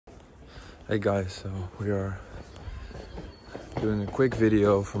Hey guys, so we are doing a quick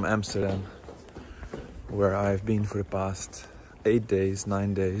video from Amsterdam where I've been for the past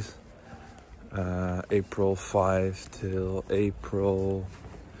 9 days, April 5 till April,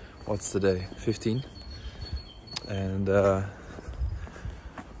 what's the day, 15? And I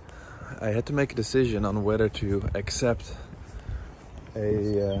had to make a decision on whether to accept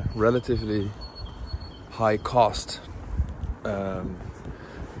a relatively high cost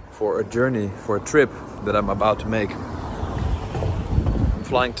for a journey, for a trip that I'm about to make. I'm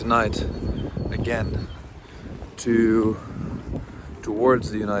flying tonight again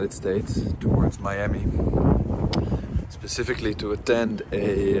towards the United States, towards Miami, specifically to attend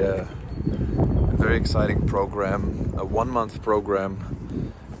a very exciting program, a 1-month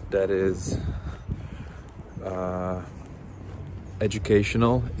program that is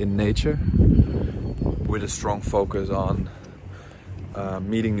educational in nature, with a strong focus on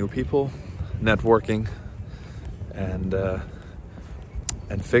meeting new people, networking, and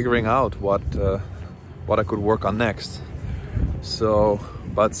figuring out what I could work on next. So,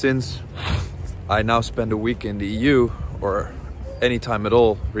 but since I now spend a week in the EU, or any time at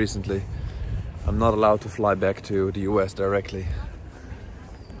all recently, I'm not allowed to fly back to the US directly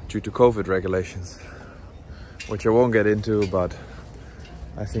due to COVID regulations, which I won't get into, but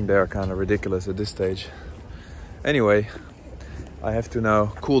I think they are kind of ridiculous at this stage. Anyway, I have to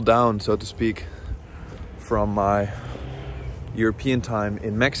now cool down, so to speak, from my European time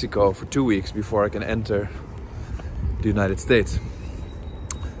in Mexico for 2 weeks before I can enter the United States.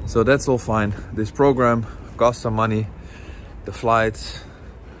 So that's all fine. This program costs some money. The flights,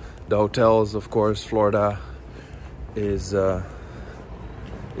 the hotels, of course. Florida is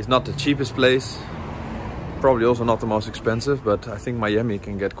not the cheapest place. Probably also not the most expensive, but I think Miami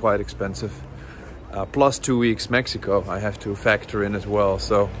can get quite expensive. Plus 2 weeks Mexico I have to factor in as well.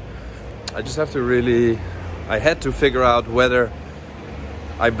 So I just have to I had to figure out whether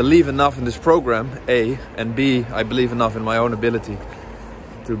I believe enough in this program, A, and B, I believe enough in my own ability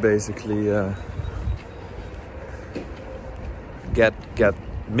to basically get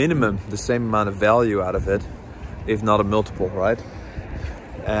minimum the same amount of value out of it, if not a multiple, right?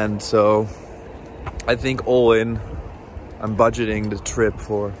 And so I think all in, I'm budgeting the trip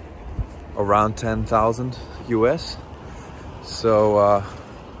for around 10,000 US. So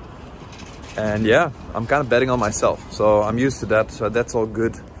and yeah, I'm kind of betting on myself, so I'm used to that, so that's all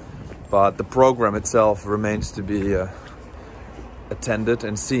good. But the program itself remains to be attended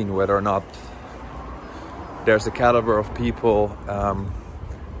and seen, whether or not there's a caliber of people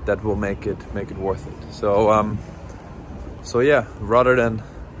that will make it worth it. So yeah, rather than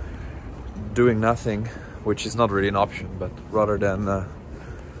doing nothing, which is not really an option, but rather than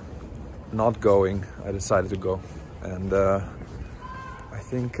not going, I decided to go. And I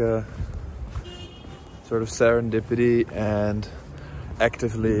think sort of serendipity and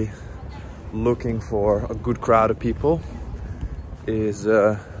actively looking for a good crowd of people is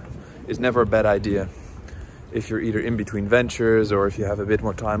never a bad idea if you're either in between ventures or if you have a bit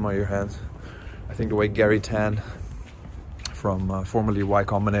more time on your hands. I think the way Gary Tan, from formerly Y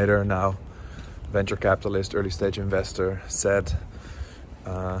Combinator, now venture capitalist, early stage investor, said,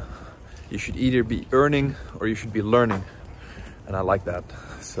 you should either be earning or you should be learning, and I like that.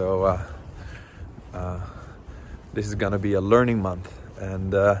 So this is gonna be a learning month,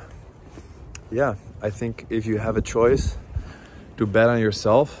 and yeah, I think if you have a choice to bet on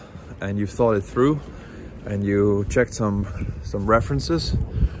yourself and you've thought it through and you checked some references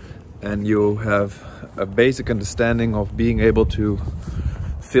and you have a basic understanding of being able to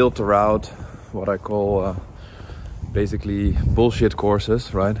filter out what I call basically bullshit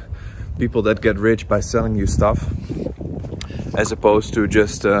courses, right? People that get rich by selling you stuff, as opposed to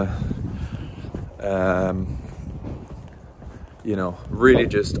just you know, really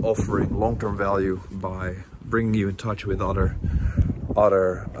just offering long-term value by bringing you in touch with other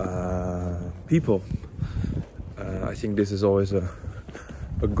people. I think this is always a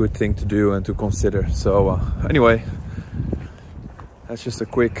good thing to do and to consider. So anyway, that's just a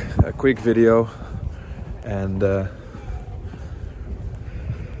quick video, and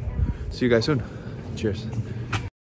see you guys soon. Cheers.